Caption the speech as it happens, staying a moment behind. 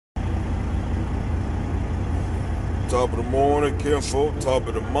Top of the morning, Kinfolk. Top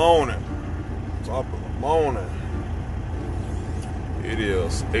of the morning. Top of the morning. It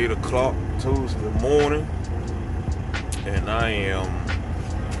is 8 o'clock Tuesday morning, and I am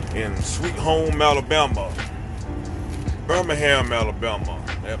in Sweet Home, Alabama, Birmingham, Alabama,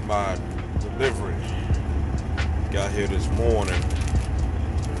 at my delivery. Got here this morning,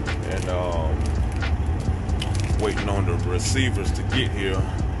 and waiting on the receivers to get here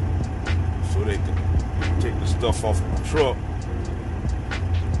so they can take the stuff off my truck.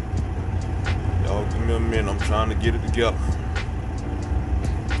 Y'all give me a minute, I'm trying to get it together.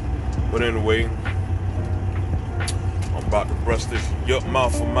 But anyway, I'm about to brush this yup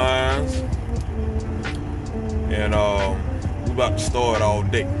mouth of mine, and we're about to start all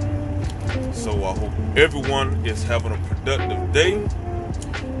day. So I hope everyone is having a productive day,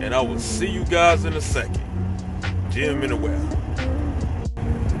 and I will see you guys in a second. Jim anywhere.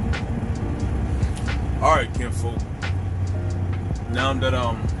 Alright, Kinfolk. Now that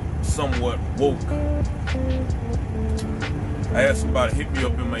I'm somewhat woke, I had somebody hit me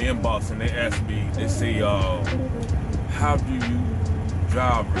up in my inbox and they asked me, they say, how do you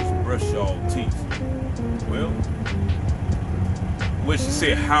drivers brush your teeth? Well, she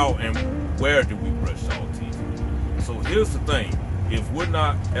said how and where do we brush our teeth? So here's the thing. If we're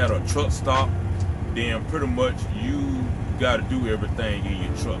not at a truck stop, then pretty much you got to do everything in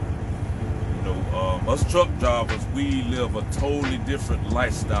your truck. You know, us truck drivers, we live a totally different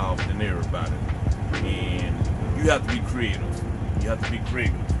lifestyle than everybody. And you have to be creative. You have to be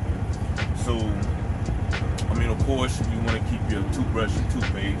creative. So, I mean, of course, you want to keep your toothbrush and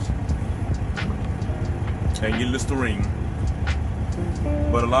toothpaste and your Listerine.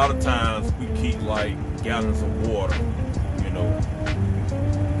 But a lot of times we keep like gallons of water, you know.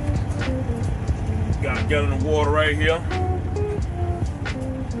 Got a gallon of water right here.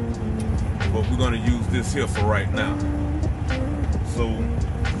 But we're going to use this here for right now. So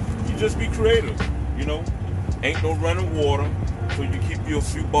you just be creative, you know. Ain't no running water, so you keep you a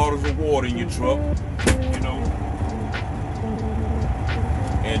few bottles of water in your truck, you know.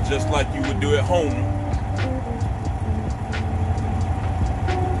 And just like you would do at home,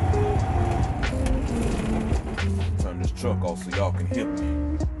 turn this truck off so y'all can hear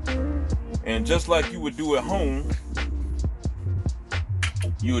me. And just like you would do at home,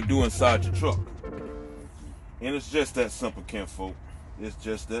 you would do inside your truck. And it's just that simple, Kinfolk. It's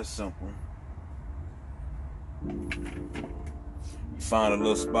just that simple. You find a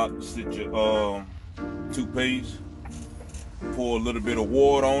little spot to sit your toothpaste, pour a little bit of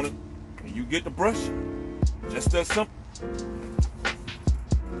water on it, and you get to brushing. Just that simple.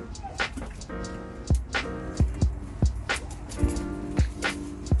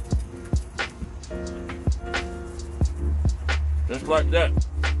 Just like that.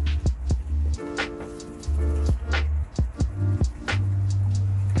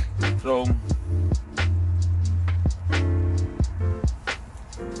 So,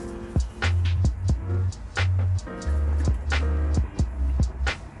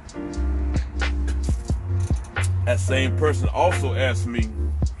 that same person also asked me,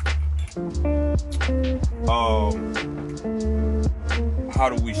 how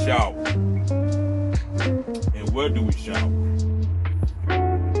do we shower? And where do we shower?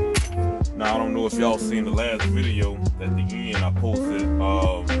 Now, I don't know if y'all seen the last video at the end I posted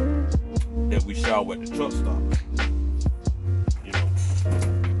that we shower at the truck stop. You know.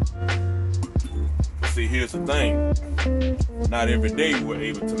 See, here's the thing. Not every day we're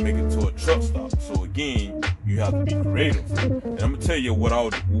able to make it to a truck stop. So again, you have to be creative. And I'm gonna tell you what I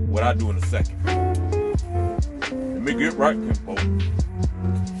do in a second. Let me get right, Kinfolk.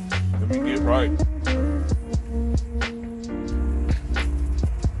 Let me get right.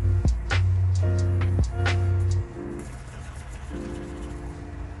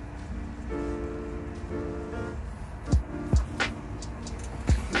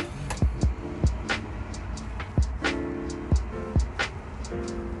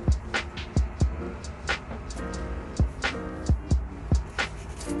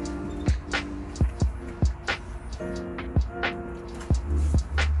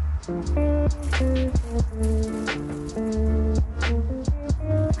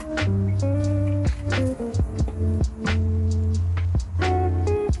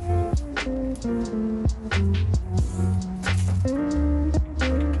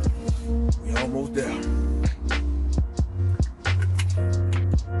 We almost there.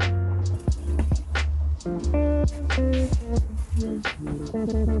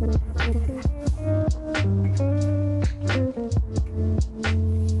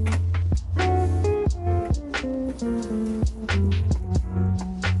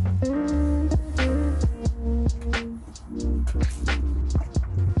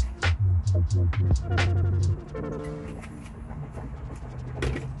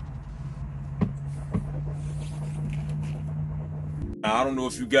 Now, I don't know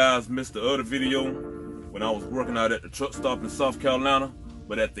if you guys missed the other video when I was working out at the truck stop in South Carolina,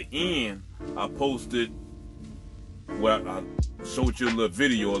 but at the end, I posted where I showed you a little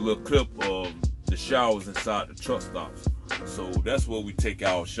video, a little clip of the showers inside the truck stops. So that's where we take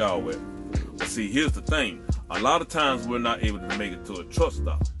our shower at. But see, here's the thing. A lot of times we're not able to make it to a truck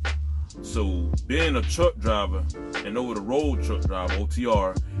stop. So being a truck driver and over the road truck driver,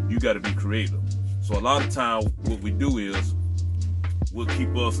 OTR, you got to be creative. So a lot of time what we do is we'll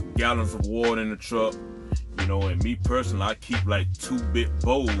keep us gallons of water in the truck, you know, and me personally, I keep like 2 big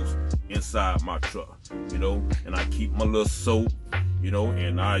bowls inside my truck, you know, and I keep my little soap, you know,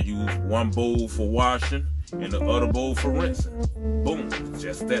 and I use 1 bowl for washing and the other bowl for rinsing. Boom,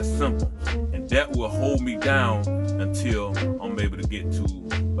 just that simple. And that will hold me down until I'm able to get to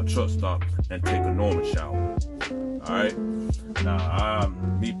a truck stop and take a normal shower. All right. Now,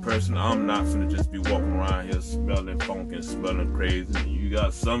 me personally, I'm not finna just be walking around here smelling funky and smelling crazy. You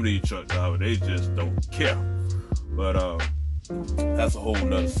got some of these truck drivers, they just don't care. But that's a whole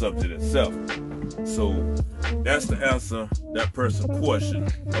nother subject itself. So that's the answer that person's question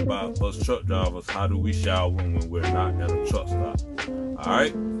about us truck drivers. How do we shower when we're not at a truck stop? All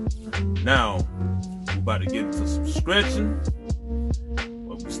right. Now we're about to get into some stretching,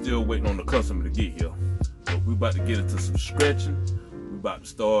 but we're still waiting on the customer to get here. But we're about to get into some stretching. We're about to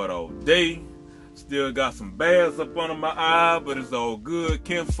start all day. Still got some bags up under my eye, but it's all good.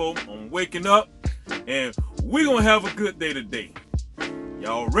 Kinfolk, I'm waking up, and we're gonna have a good day today.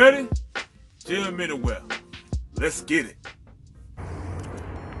 Y'all ready? Jim anywhere. Let's get it.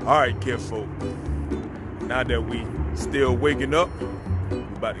 All right, Kinfolk. Now that we still waking up, we're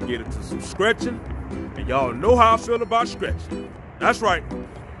about to get into some stretching, and y'all know how I feel about stretching. That's right.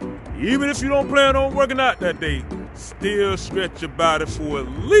 Even if you don't plan on working out that day, still stretch your body for at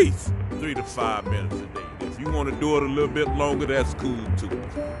least 3 to 5 minutes a day. If you want to do it a little bit longer, that's cool too.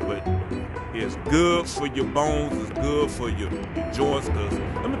 But it's good for your bones, it's good for your joints, because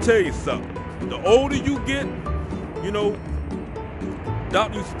let me tell you something. The older you get, you know,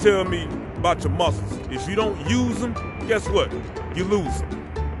 doctor used to tell me about your muscles. If you don't use them, guess what? You lose them.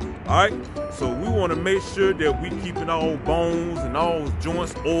 All right? So we want to make sure that we keeping our bones and our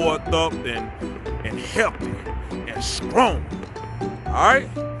joints oiled up and healthy and strong. All right?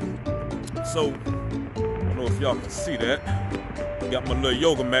 So I don't know if y'all can see that. Got my little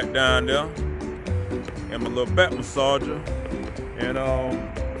yoga mat down there and my little back massager. And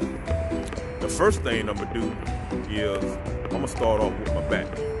the first thing I'm gonna do is I'm gonna start off with my back.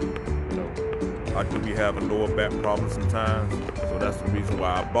 You know, I do be having lower back problems sometimes, so that's the reason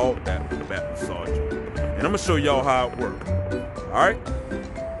why I bought that back massager. And I'm gonna show y'all how it works. All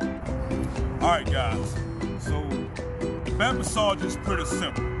right, guys. So the back massage is pretty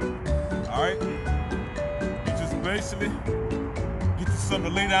simple. All right, you just basically get you something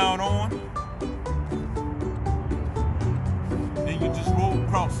to lay down on, then you just roll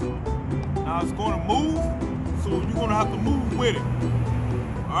across it. Now it's going to move, so you're going to have to move with it.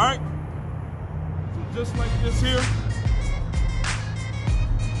 All right? So just like this here,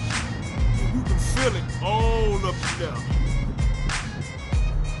 you can feel it all up and down.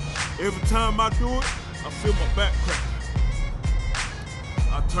 Every time I do it, I feel my back crack.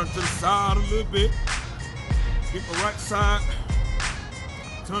 I turn to the side a little bit, get my right side,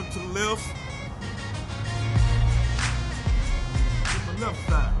 turn to the left, get my left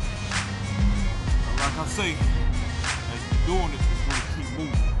side. Like I say, as you're doing it, it's going to keep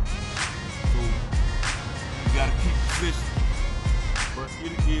moving. So you got to keep position. But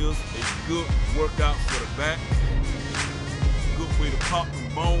it is a good workout for the back. Good way to pop them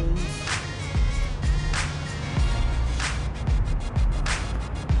bones.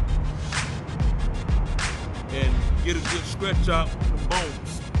 And get a good stretch out of the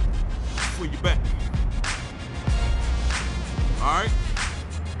bones for your back. All right?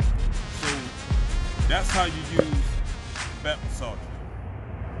 So that's how you use back massager.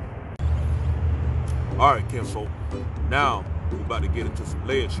 All right, Kinfolk. Now we're about to get into some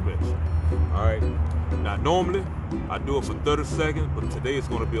leg stretching. All right. Now normally I do it for 30 seconds, but today it's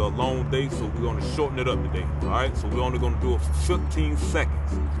going to be a long day, so we're going to shorten it up today. All right. So we're only going to do it for 15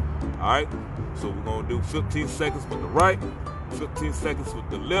 seconds. All right. So we're going to do 15 seconds with the right, 15 seconds with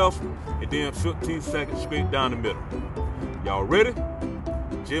the left, and then 15 seconds straight down the middle. Y'all ready?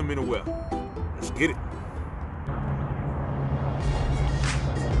 Jim anywhere. Let's get it.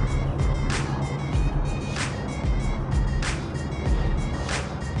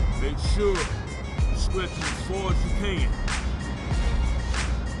 Make sure you stretch as far as you can.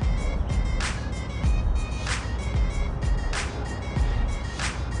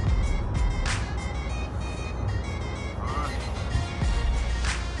 All right.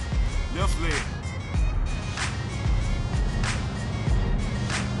 left leg.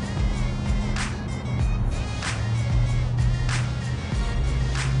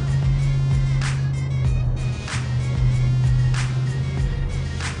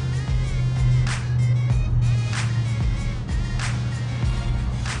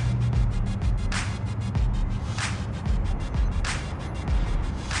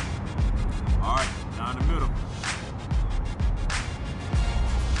 All right, down the middle.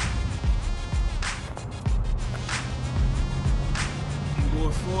 Go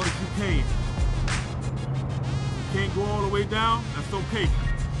as far as you can. You can't go all the way down, that's okay.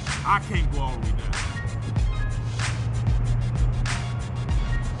 I can't go all the way down.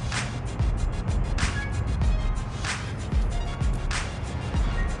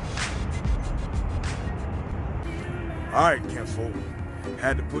 All right, Kinfolk.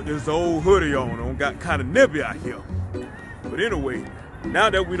 Had to put this old hoodie on. Got kind of nippy out here. But anyway, now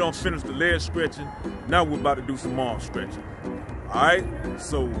that we done finished the leg stretching, now we're about to do some arm stretching. All right,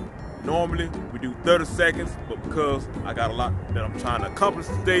 so normally we do 30 seconds, but because I got a lot that I'm trying to accomplish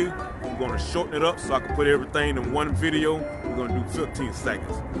today, we're gonna shorten it up so I can put everything in one video. We're gonna do 15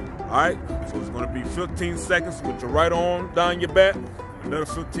 seconds. All right, so it's gonna be 15 seconds with your right arm down your back, another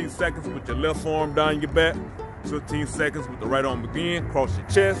 15 seconds with your left arm down your back, 15 seconds with the right arm again, cross your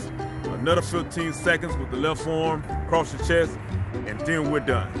chest, another 15 seconds with the left arm, cross your chest, and then we're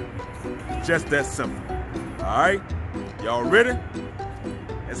done. Just that simple. All right, y'all ready?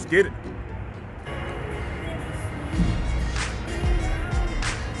 Let's get it.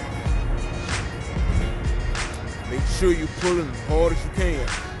 Make sure you pull it as hard as you can.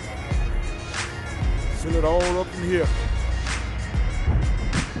 Fill it all up in here.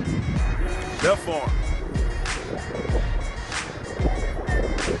 Left arm.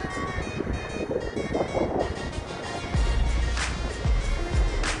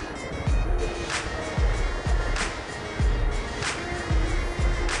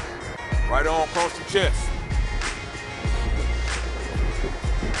 Right arm across the chest.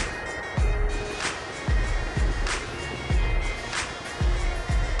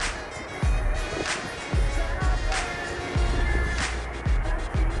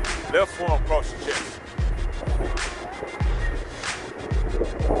 Left arm across the chest.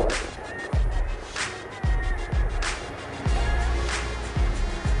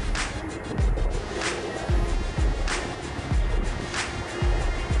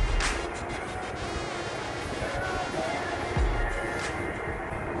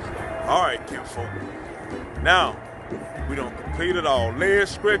 All right, Kinfolk. Now, we done completed our leg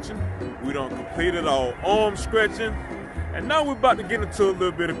stretching. We done completed our arm stretching. And now we're about to get into a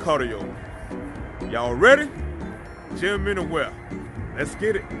little bit of cardio. Y'all ready? Gym anywhere. Let's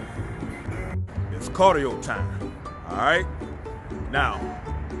get it. It's cardio time. All right? Now,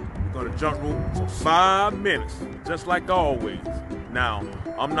 we're gonna jump rope for 5 minutes, just like always. Now,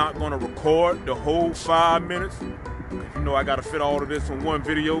 I'm not gonna record the whole 5 minutes. You know I gotta fit all of this in one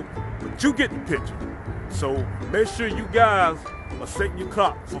video, but you get the picture. So make sure you guys are setting your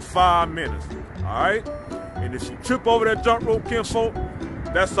clock for 5 minutes, all right? And if you trip over that jump rope, Kinfolk,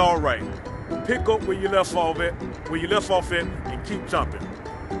 that's all right. Pick up where you left off at, and keep jumping,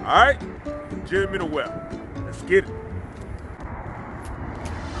 all right? Jeremy the Well, let's get it.